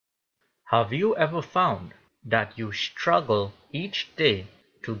Have you ever found that you struggle each day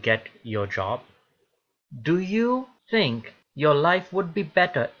to get your job? Do you think your life would be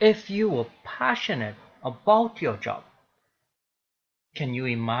better if you were passionate about your job? Can you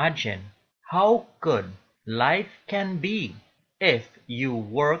imagine how good life can be if you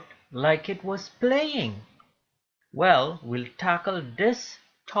worked like it was playing? Well, we'll tackle this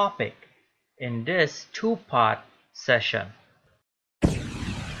topic in this two-part session.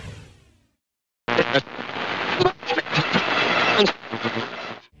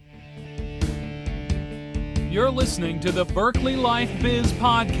 You're listening to the Berkeley Life Biz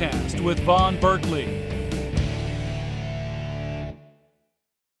Podcast with Vaughn Berkeley.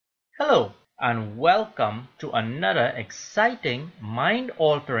 Hello, and welcome to another exciting,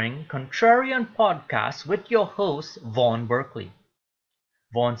 mind-altering, contrarian podcast with your host, Vaughn Berkeley.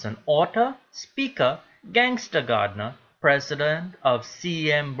 Vaughn's an author, speaker, gangster gardener, president of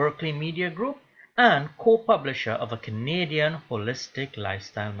CM Berkeley Media Group, and co-publisher of a Canadian holistic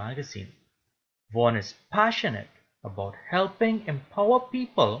lifestyle magazine. Vaughn is passionate about helping empower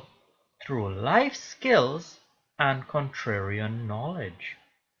people through life skills and contrarian knowledge.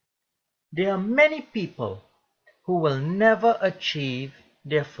 There are many people who will never achieve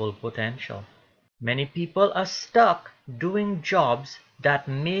their full potential. Many people are stuck doing jobs that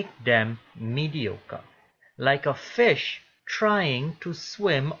make them mediocre, like a fish trying to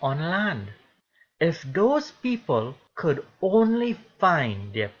swim on land. If those people could only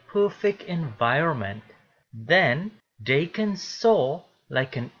find their perfect environment, then they can soar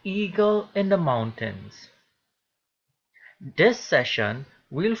like an eagle in the mountains. This session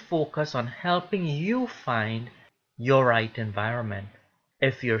will focus on helping you find your right environment.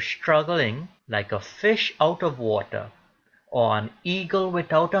 If you're struggling like a fish out of water or an eagle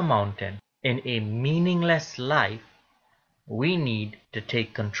without a mountain in a meaningless life, we need to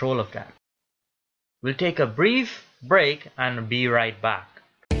take control of that. We'll take a brief break and be right back.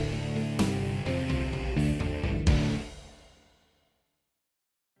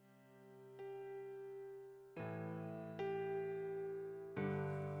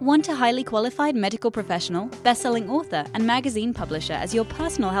 Want a highly qualified medical professional, best-selling author, and magazine publisher as your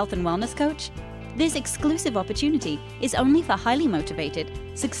personal health and wellness coach? This exclusive opportunity is only for highly motivated,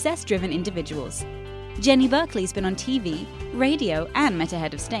 success-driven individuals. Jenny Berkeley's been on TV, radio, and met a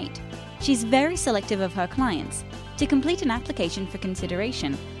head of state. She's very selective of her clients. To complete an application for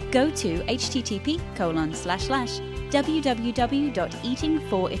consideration, go to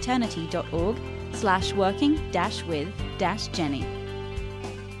http://www.eatingforeternity.org/working-with-Jenny.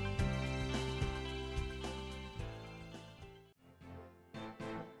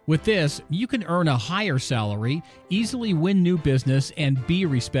 With this, you can earn a higher salary, easily win new business, and be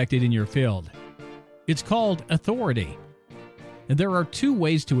respected in your field. It's called authority. And there are two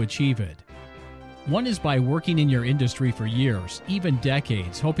ways to achieve it. One is by working in your industry for years, even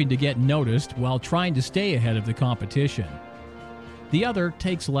decades, hoping to get noticed while trying to stay ahead of the competition. The other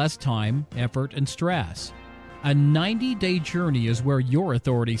takes less time, effort, and stress. A 90-day journey is where your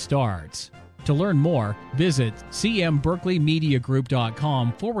authority starts. To learn more, visit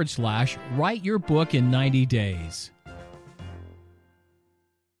cmberkeleymediagroup.com/write your book in 90 days.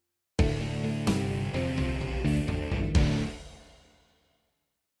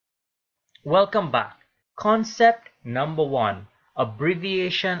 Welcome back. Concept number 1,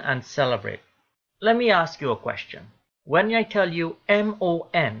 abbreviation and celebrate. Let me ask you a question. When I tell you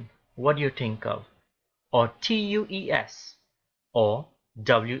MON, what do you think of? Or TUES? Or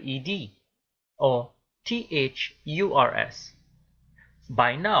WED? Or THURS?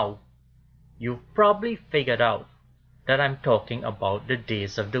 By now, you've probably figured out that I'm talking about the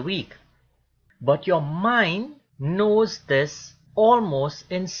days of the week. But your mind knows this almost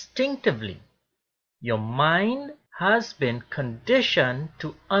instinctively. Your mind has been conditioned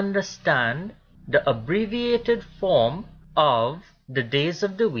to understand the abbreviated form of the days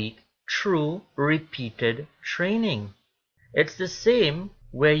of the week through repeated training. It's the same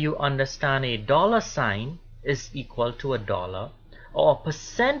where you understand a dollar sign is equal to a dollar, or a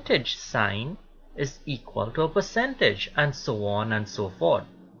percentage sign is equal to a percentage, and so on and so forth.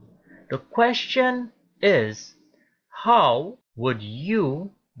 The question is, how would you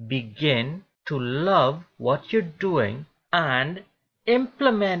begin to love what you're doing and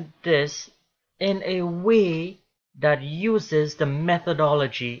implement this in a way that uses the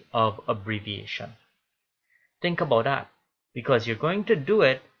methodology of abbreviation? Think about that, because you're going to do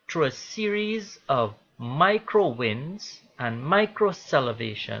it through a series of micro wins and micro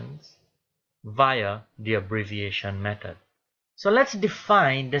salivations via the abbreviation method. So let's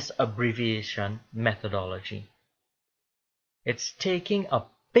define this abbreviation methodology. It's taking a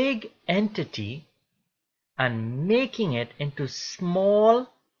big entity and making it into small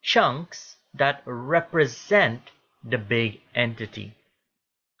chunks that represent the big entity.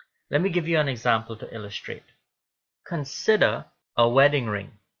 Let me give you an example to illustrate. Consider a wedding ring.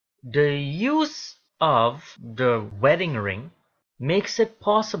 The use of the wedding ring makes it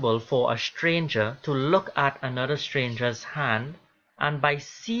possible for a stranger to look at another stranger's hand, and by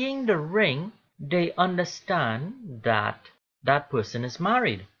seeing the ring, they understand that that person is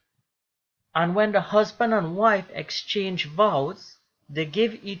married. And when the husband and wife exchange vows, they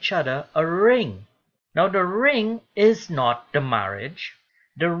give each other a ring. Now the ring is not the marriage.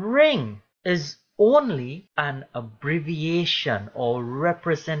 The ring is only an abbreviation or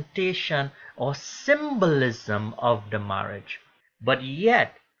representation or symbolism of the marriage. But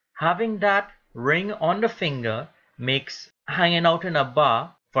yet, having that ring on the finger makes hanging out in a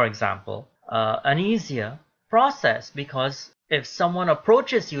bar, for example, an easier process, because if someone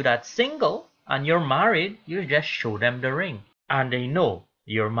approaches you that's single and you're married, you just show them the ring and they know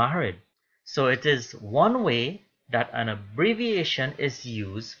you're married. So it is one way that an abbreviation is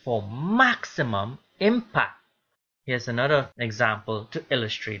used for maximum impact. Here's another example to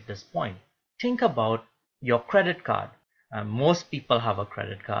illustrate this point. Think about your credit card. Most people have a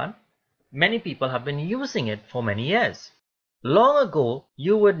credit card. Many people have been using it for many years. Long ago,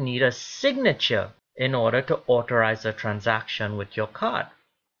 you would need a signature in order to authorize a transaction with your card.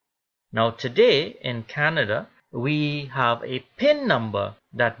 Now today in Canada, we have a PIN number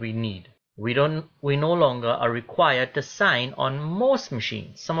that we need. We no longer are required to sign on most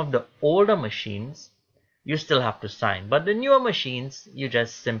machines. Some of the older machines, you still have to sign, but the newer machines, you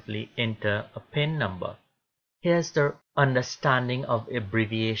just simply enter a PIN number. Here's the understanding of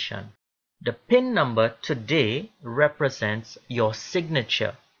abbreviation. The PIN number today represents your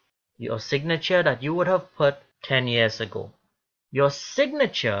signature that you would have put 10 years ago. Your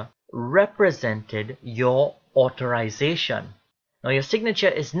signature represented your authorization. Now your signature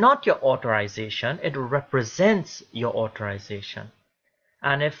is not your authorization, it represents your authorization.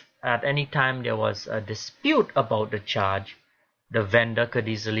 And if at any time there was a dispute about the charge, the vendor could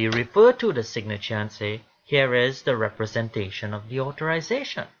easily refer to the signature and say, here is the representation of the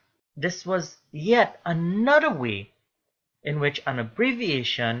authorization. This was yet another way in which an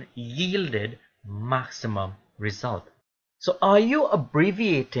abbreviation yielded maximum result. So are you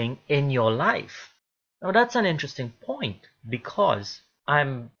abbreviating in your life? Now that's an interesting point, because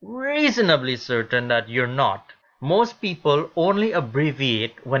I'm reasonably certain that you're not. Most people only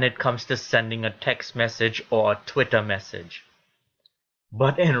abbreviate when it comes to sending a text message or a Twitter message.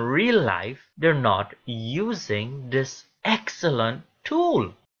 But in real life, they're not using this excellent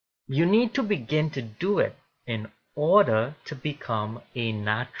tool. You need to begin to do it in order to become a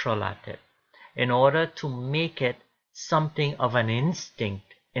natural at it, in order to make it something of an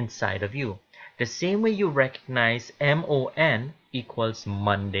instinct inside of you. The same way you recognize MON equals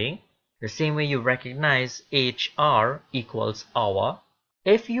Monday, the same way you recognize HR equals hour,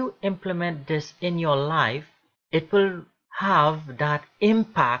 if you implement this in your life, it will have that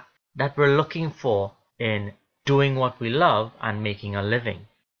impact that we're looking for in doing what we love and making a living.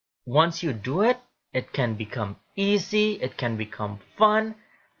 Once you do it, it can become easy, it can become fun,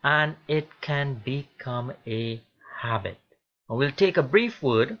 and it can become a habit. We'll take a brief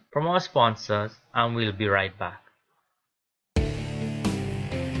word from our sponsors and we'll be right back.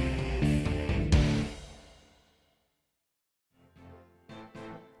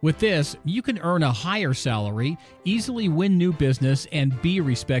 With this, you can earn a higher salary, easily win new business, and be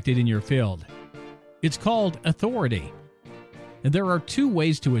respected in your field. It's called authority. And there are two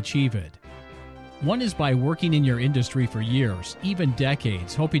ways to achieve it. One is by working in your industry for years, even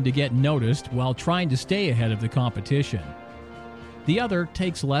decades, hoping to get noticed while trying to stay ahead of the competition. The other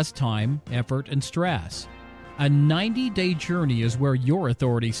takes less time, effort, and stress. A 90-day journey is where your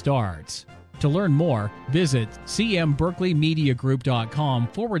authority starts. To learn more, visit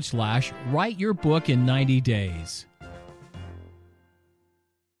cmberkeley.com/write your book in 90 days.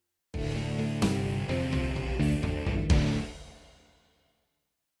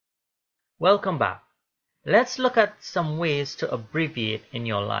 Welcome back. Let's look at some ways to abbreviate in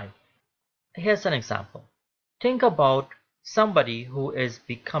your life. Here's an example. Think about somebody who is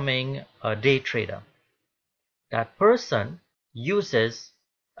becoming a day trader. That person uses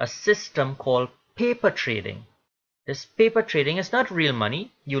a system called paper trading. This paper trading is not real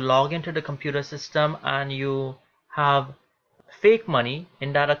money. You log into the computer system and you have fake money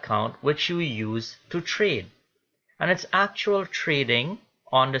in that account which you use to trade. And it's actual trading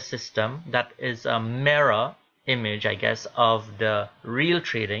on the system that is a mirror image, I guess, of the real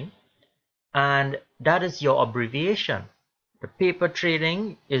trading. And that is your abbreviation. The paper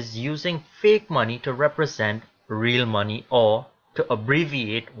trading is using fake money to represent real money or to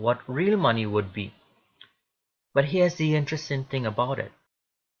abbreviate what real money would be. But here's the interesting thing about it.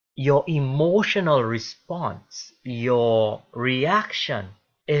 Your emotional response, your reaction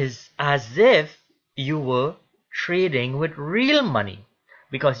is as if you were trading with real money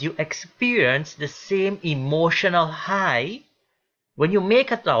because you experience the same emotional high when you make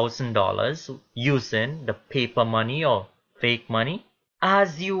 $1,000 using the paper money or fake money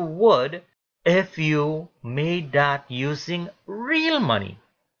as you would if you made that using real money.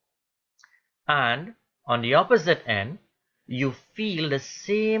 And on the opposite end, you feel the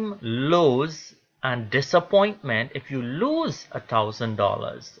same lows and disappointment if you lose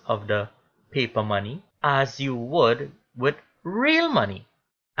 $1,000 of the paper money as you would with real money.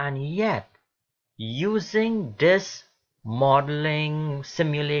 And yet, using this modeling,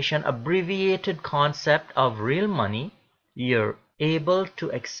 simulation, abbreviated concept of real money, you're able to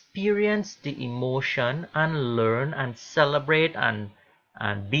experience the emotion and learn and celebrate and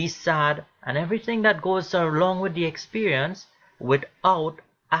be sad and everything that goes along with the experience without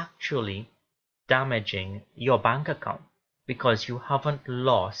actually damaging your bank account because you haven't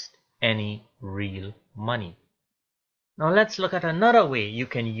lost any real money. Now let's look at another way you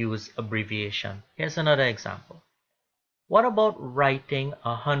can use abbreviation. Here's another example. What about writing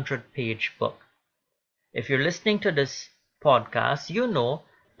a 100-page book? If you're listening to this podcast, you know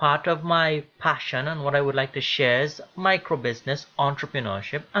part of my passion and what I would like to share is microbusiness,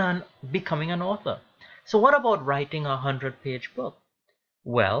 entrepreneurship, and becoming an author. So what about writing a 100-page book?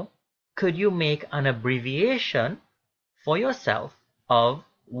 Well, could you make an abbreviation for yourself of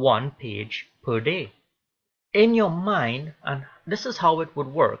 1 page per day? In your mind, and this is how it would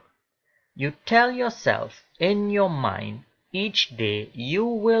work, you tell yourself in your mind each day you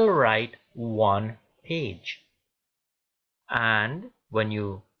will write 1 page. And when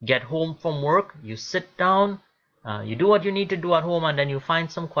you get home from work, you sit down, you do what you need to do at home, and then you find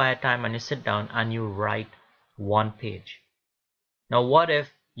some quiet time and you sit down and you write 1 page. Now what if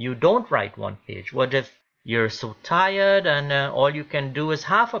you don't write 1 page? What if you're so tired and all you can do is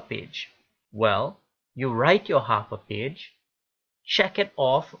half a page? Well, you write your half a page, check it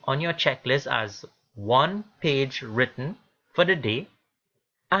off on your checklist as 1 page written for the day,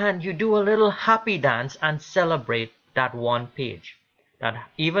 and you do a little happy dance and celebrate that 1 page. That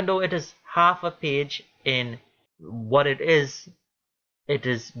even though it is half a page in what it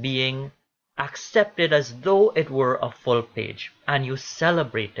is being accepted as though it were a full page, and you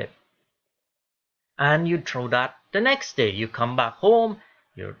celebrate it. And you throw that the next day. You come back home,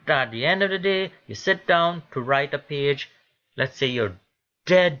 you're at the end of the day, you sit down to write a page. Let's say you're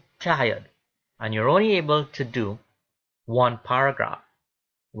dead tired and you're only able to do 1 paragraph.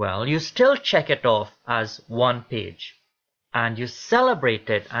 Well, you still check it off as 1 page and you celebrate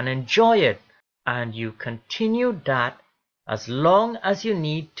it and enjoy it, and you continue that as long as you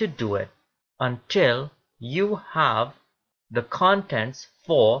need to do it until you have the contents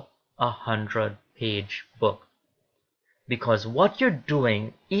for a 100-page book. Because what you're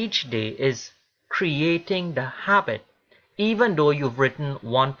doing each day is creating the habit, even though you've written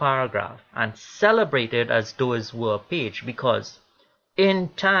 1 paragraph, and celebrate it as though it were a page, because in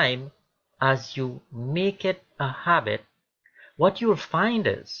time, as you make it a habit, what you'll find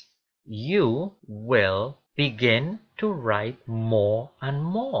is you will begin to write more and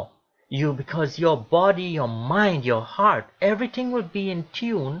more. Because your body, your mind, your heart, everything will be in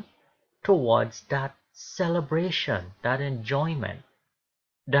tune towards that celebration, that enjoyment.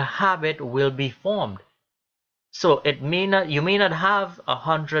 The habit will be formed. So you may not have a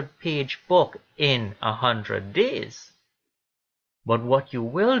 100-page book in 100 days. But what you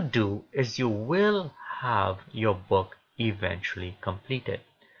will do is you will have your book eventually completed.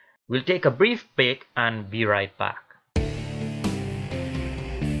 We'll take a brief break and be right back.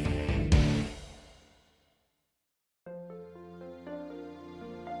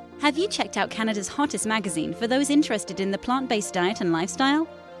 Have you checked out Canada's hottest magazine for those interested in the plant-based diet and lifestyle?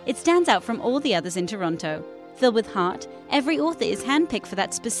 It stands out from all the others in Toronto. Filled with heart, every author is handpicked for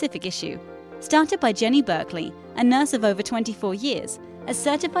that specific issue. Started by Jenny Berkley, a nurse of over 24 years, a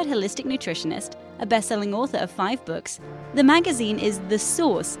certified holistic nutritionist, a best-selling author of 5 books, the magazine is the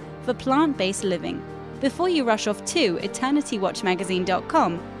source for plant-based living. Before you rush off to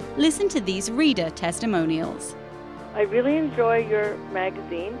EternityWatchMagazine.com, listen to these reader testimonials. I really enjoy your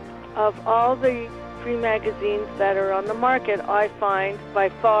magazine. Of all the free magazines that are on the market, I find by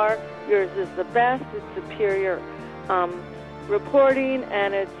far yours is the best. It's superior reporting,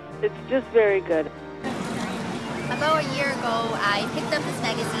 and it's just very good. About a year ago, I picked up this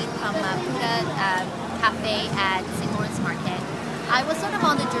magazine from Buddha Cafe at St. Lawrence Market, I was sort of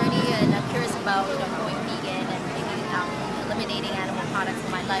on the journey and I'm curious about going vegan and maybe eliminating animal products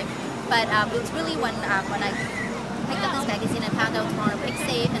in my life. But it was really when I picked up this magazine and found out Toronto Pig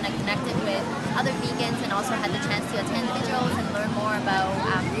Safe, and I connected with other vegans and also had the chance to attend vigils and learn more about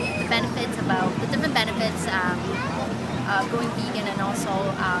the different benefits going vegan, and also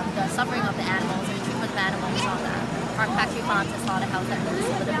the suffering of the animals and the treatment of animals on the factory farms and slaughterhouse that really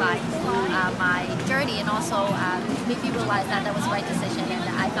solidified my journey, and also made me realize that was the right decision, and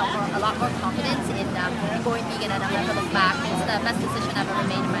I felt a lot more confidence in going vegan, and I'll never look back. It's the best decision I've ever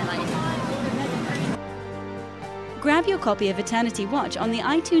made in my life. Grab your copy of Eternity Watch on the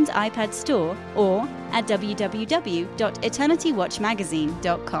iTunes iPad store or at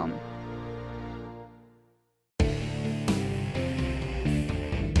www.eternitywatchmagazine.com.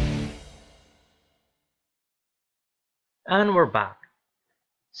 And we're back.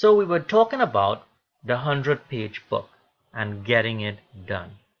 So we were talking about the 100-page book and getting it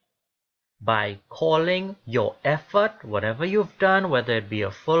done. By calling your effort, whatever you've done, whether it be a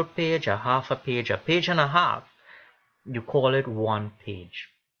full page, a half a page and a half, you call it 1 page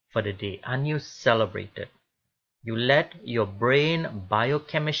for the day and you celebrate it. You let your brain,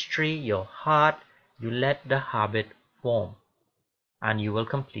 biochemistry, your heart, you let the habit form and you will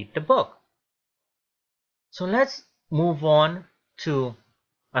complete the book. So let's move on to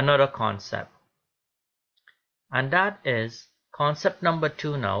another concept. And that is concept number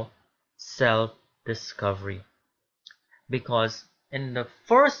 2 now, self-discovery. Because in the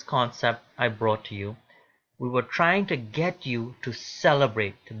first concept I brought to you, we were trying to get you to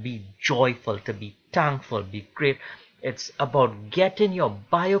celebrate, to be joyful, to be thankful, be great. It's about getting your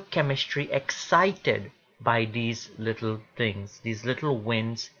biochemistry excited by these little things, these little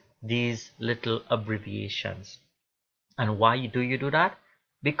wins, these little abbreviations. And why do you do that?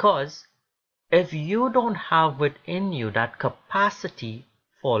 Because if you don't have within you that capacity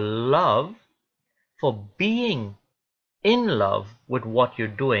for love, for being in love with what you're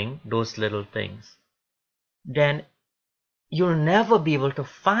doing, those little things, then you'll never be able to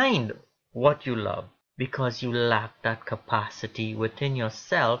find what you love because you lack that capacity within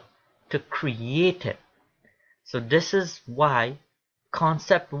yourself to create it. So this is why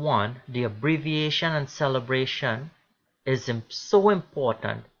concept 1, the abbreviation and celebration, is so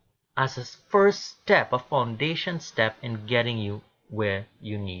important as a first step, a foundation step in getting you where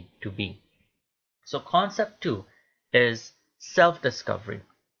you need to be. So concept 2 is self-discovery.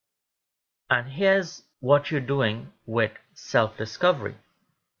 And here's what you're doing with self-discovery.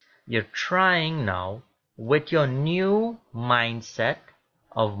 You're trying now with your new mindset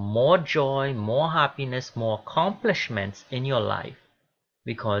of more joy, more happiness, more accomplishments in your life,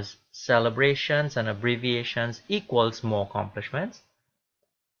 because celebrations and abbreviations equals more accomplishments.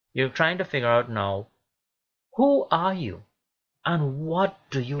 You're trying to figure out now, who are you and what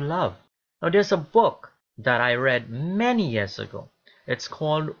do you love? Now there's a book that I read many years ago. It's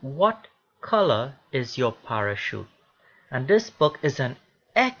called What Color is Your Parachute? And this book is an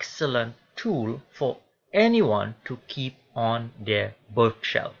excellent tool for anyone to keep on their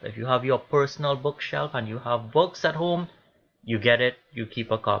bookshelf. If you have your personal bookshelf and you have books at home, you get it, you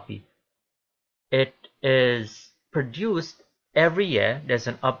keep a copy. It is produced every year. There's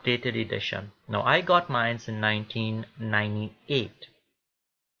an updated edition. Now I got mine in 1998.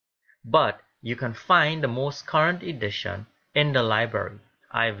 But you can find the most current edition in the library.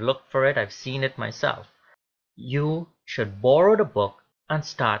 I've looked for it, I've seen it myself. You should borrow the book and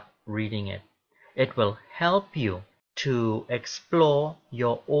start reading it. It will help you to explore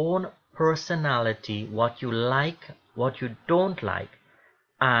your own personality, what you like, what you don't like,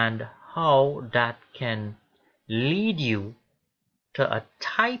 and how that can lead you to a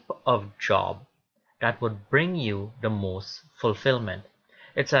type of job that would bring you the most fulfillment.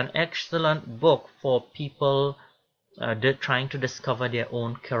 It's an excellent book for people trying to discover their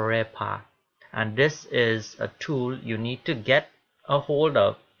own career path. And this is a tool you need to get a hold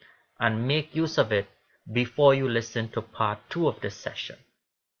of and make use of it before you listen to part 2 of this session.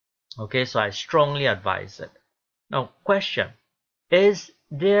 Okay, so I strongly advise it. Now, question, is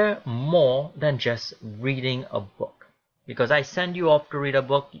there more than just reading a book? Because I send you off to read a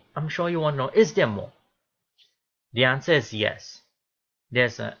book, I'm sure you want to know, is there more? The answer is yes.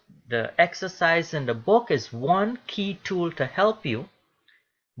 The exercise in the book is one key tool to help you,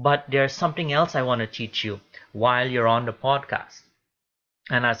 but there's something else I want to teach you while you're on the podcast.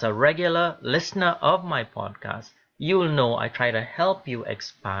 And as a regular listener of my podcast, you'll know I try to help you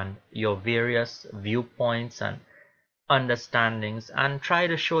expand your various viewpoints and understandings and try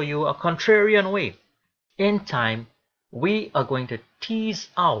to show you a contrarian way. In time, we are going to tease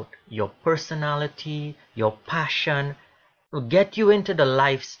out your personality, your passion, get you into the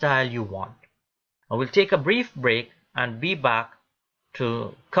lifestyle you want. I will take a brief break and be back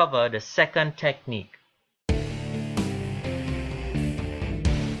to cover the second technique.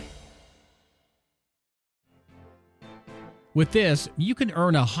 With this, you can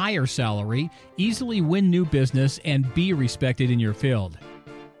earn a higher salary, easily win new business, and be respected in your field.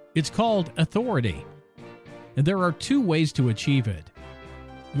 It's called authority. And there are two ways to achieve it.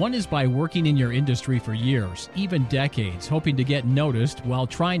 One is by working in your industry for years, even decades, hoping to get noticed while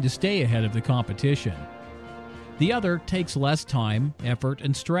trying to stay ahead of the competition. The other takes less time, effort,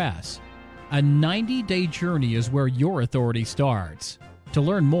 and stress. A 90-day journey is where your authority starts. To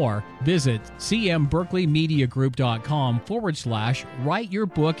learn more, visit cmberkeley.com/write your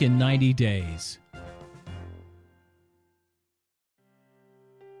book in 90 days.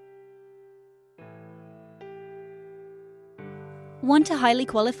 Want a highly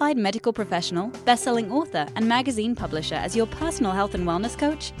qualified medical professional, best-selling author, and magazine publisher as your personal health and wellness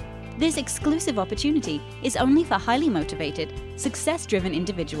coach? This exclusive opportunity is only for highly motivated, success-driven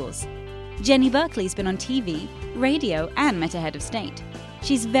individuals. Jenny Berkeley's been on TV, radio, and met a head of state.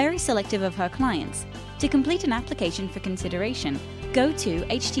 She's very selective of her clients. To complete an application for consideration, go to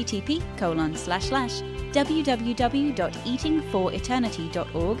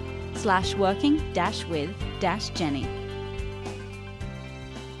http://www.eatingforeternity.org/working-with-Jenny.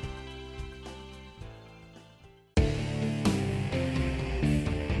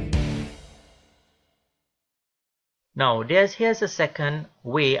 Now, here's a second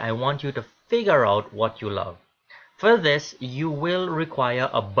way I want you to figure out what you love. For this, you will require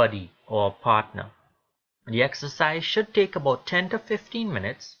a buddy or a partner. The exercise should take about 10 to 15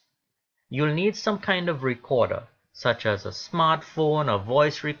 minutes. You'll need some kind of recorder, such as a smartphone, a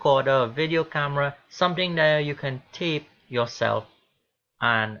voice recorder, a video camera, something that you can tape yourself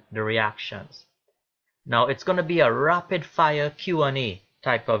and the reactions. Now, it's going to be a rapid-fire Q&A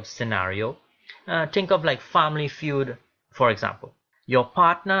type of scenario. Think of like Family Feud, for example. Your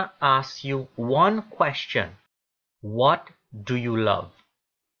partner asks you one question: what do you love?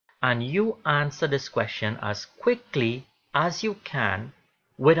 And you answer this question as quickly as you can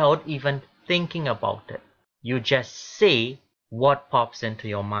without even thinking about it. You just say what pops into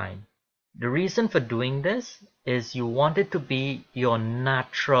your mind. The reason for doing this is you want it to be your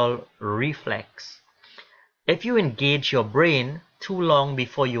natural reflex. If you engage your brain too long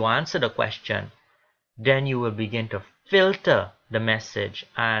before you answer the question, then you will begin to filter the message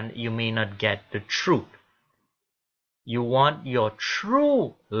and you may not get the truth. You want your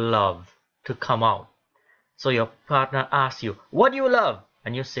true love to come out. So your partner asks you, what do you love?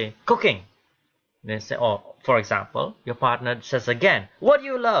 And you say, cooking. They say, or for example, your partner says again, what do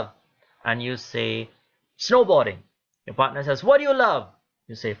you love? And you say, snowboarding. Your partner says, what do you love?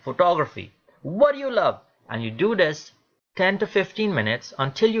 You say, photography. What do you love? And you do this 10 to 15 minutes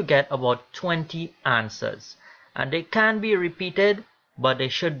until you get about 20 answers. And they can be repeated, but they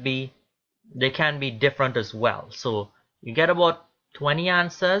can be different as well. So you get about 20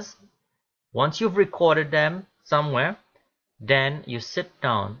 answers. Once you've recorded them somewhere, then you sit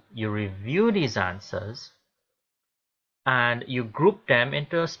down, you review these answers, and you group them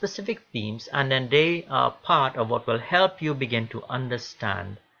into specific themes, and then they are part of what will help you begin to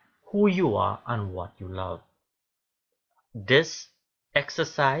understand who you are and what you love. This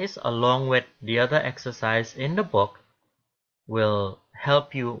exercise, along with the other exercise in the book, will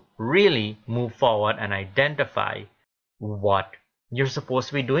help you really move forward and identify what you're supposed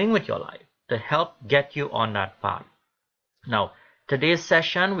to be doing with your life to help get you on that path. Now, today's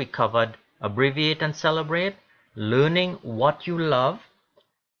session we covered abbreviate and celebrate, learning what you love.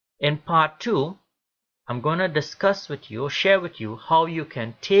 In part 2, I'm going to share with you how you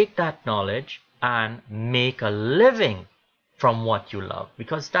can take that knowledge and make a living from what you love,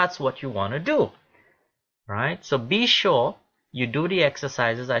 because that's what you want to do, right? So be sure you do the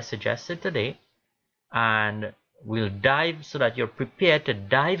exercises I suggested today, and we'll dive so that you're prepared to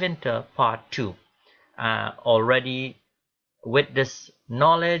dive into part 2 already with this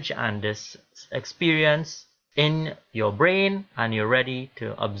knowledge and this experience in your brain, and you're ready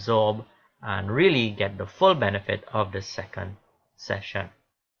to absorb and really get the full benefit of the second session.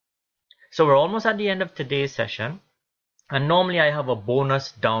 So we're almost at the end of today's session, and normally I have a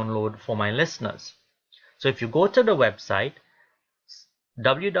bonus download for my listeners. So if you go to the website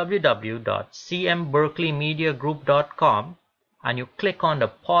www.cmberkeleymediagroup.com and you click on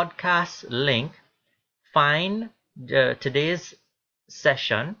the podcast link, find today's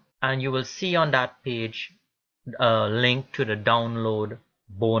session, and you will see on that page a link to the download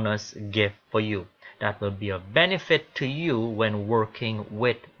bonus gift for you that will be of benefit to you when working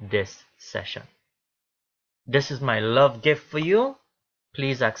with this session. This is my love gift for you.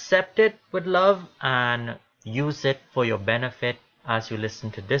 Please accept it with love and use it for your benefit as you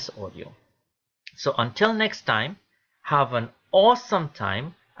listen to this audio. So until next time, have an awesome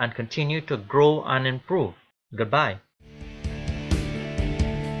time and continue to grow and improve. Goodbye.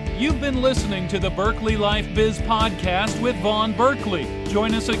 You've been listening to the Berkeley Life Biz Podcast with Vaughn Berkeley.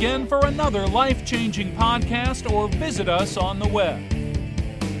 Join us again for another life-changing podcast or visit us on the web.